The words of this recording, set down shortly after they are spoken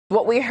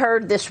what we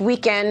heard this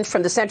weekend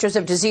from the Centers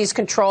of Disease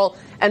Control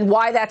and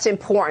why that's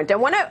important. I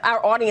want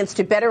our audience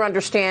to better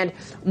understand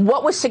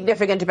what was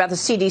significant about the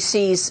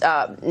CDC's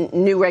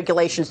new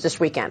regulations this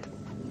weekend.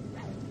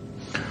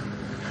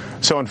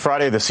 So on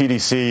Friday, the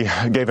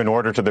CDC gave an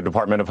order to the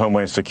Department of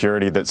Homeland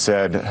Security that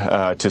said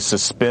to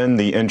suspend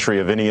the entry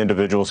of any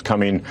individuals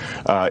coming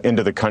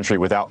into the country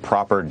without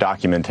proper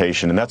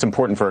documentation. And that's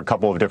important for a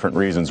couple of different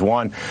reasons.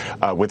 One,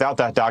 without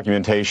that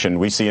documentation,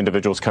 we see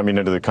individuals coming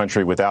into the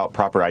country without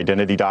proper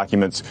identity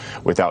documents,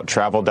 without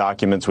travel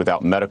documents,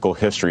 without medical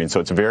history. And so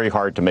it's very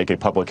hard to make a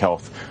public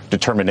health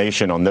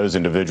determination on those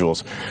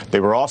individuals. They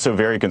were also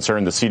very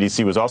concerned, the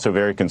CDC was also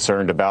very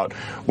concerned about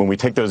when we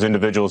take those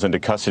individuals into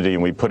custody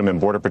and we put them in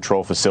Border Patrol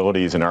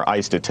facilities and our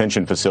ICE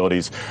detention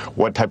facilities,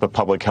 what type of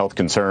public health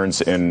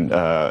concerns and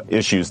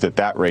issues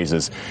that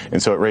raises.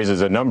 And so it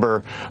raises a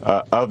number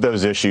of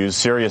those issues,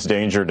 serious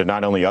danger to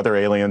not only other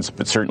aliens,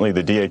 but certainly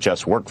the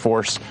DHS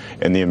workforce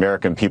and the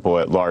American people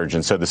at large.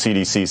 And so the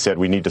CDC said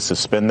we need to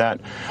suspend that.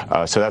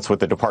 So that's what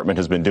the department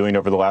has been doing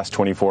over the last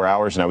 24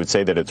 hours, and I would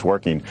say that it's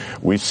working.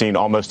 We've seen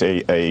almost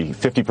a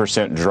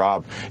 50%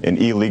 drop in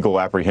illegal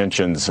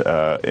apprehensions,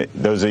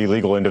 those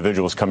illegal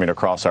individuals coming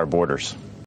across our borders.